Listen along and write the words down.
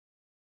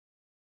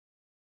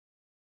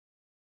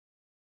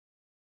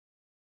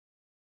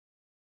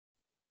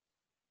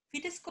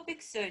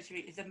Fetoscopic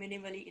surgery is a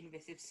minimally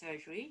invasive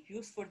surgery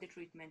used for the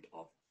treatment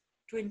of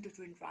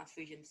twin-to-twin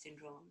transfusion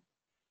syndrome.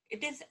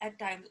 It is at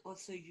times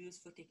also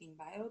used for taking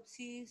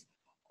biopsies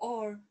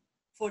or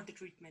for the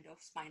treatment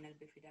of spinal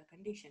bifida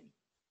condition.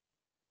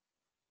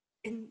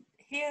 In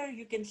here,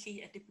 you can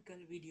see a typical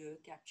video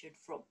captured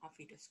from a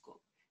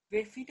fetoscope,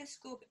 where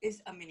fetoscope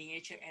is a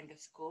miniature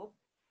endoscope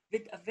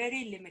with a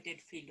very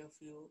limited field of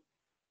view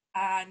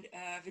and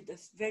with a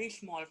very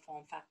small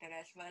form factor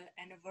as well,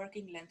 and a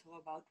working length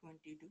of about 20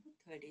 to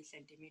 30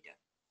 centimeter.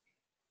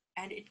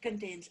 And it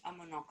contains a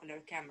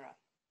monocular camera.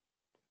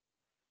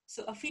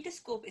 So a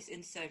fetoscope is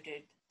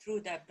inserted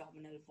through the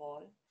abdominal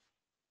wall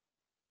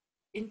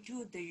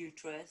into the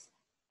uterus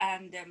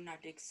and the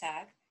amniotic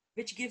sac,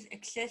 which gives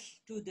access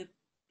to the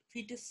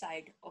fetus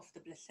side of the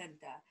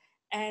placenta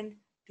and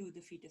to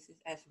the fetuses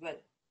as well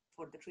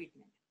for the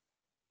treatment.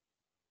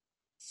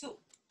 So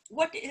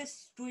what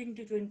is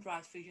twin-to-twin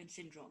transfusion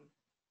syndrome?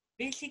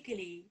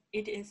 Basically,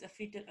 it is a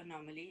fetal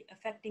anomaly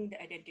affecting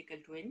the identical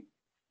twin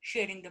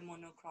sharing the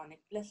monochronic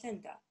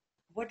placenta.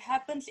 What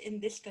happens in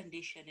this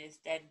condition is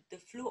that the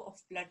flow of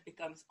blood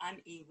becomes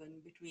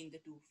uneven between the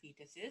two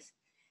fetuses.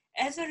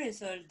 As a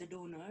result, the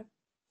donor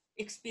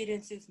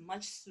experiences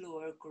much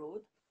slower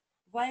growth,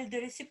 while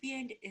the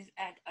recipient is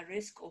at a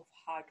risk of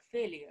heart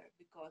failure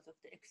because of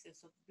the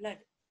excess of blood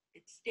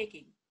it's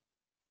taking.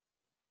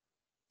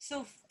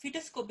 So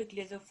fetoscopic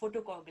laser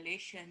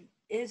photocoagulation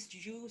is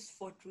used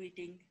for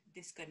treating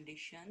this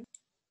condition.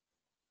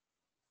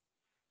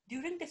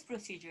 During this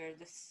procedure,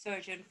 the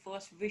surgeon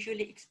first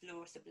visually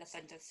explores the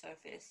placental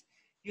surface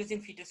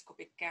using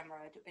fetoscopic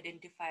camera to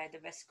identify the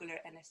vascular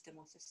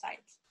anastomosis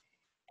sites.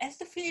 As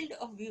the field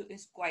of view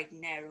is quite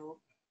narrow,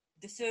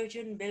 the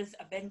surgeon builds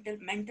a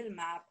mental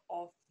map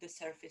of the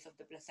surface of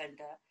the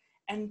placenta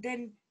and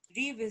then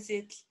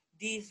revisits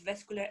these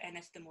vascular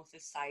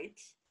anastomosis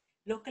sites,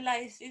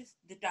 localizes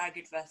the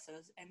target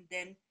vessels, and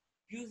then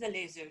use a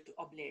laser to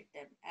ablate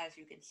them, as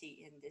you can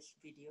see in this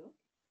video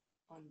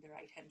on the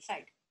right hand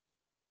side.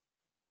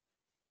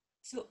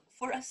 So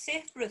for a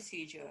safe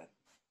procedure,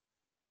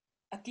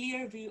 a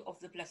clear view of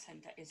the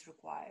placenta is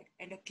required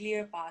and a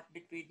clear path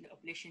between the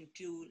ablation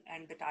tool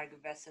and the target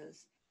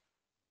vessels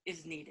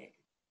is needed.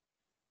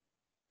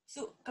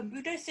 So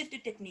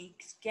computer-assisted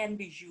techniques can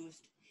be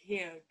used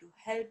here to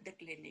help the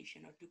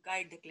clinician or to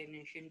guide the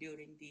clinician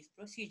during these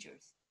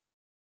procedures.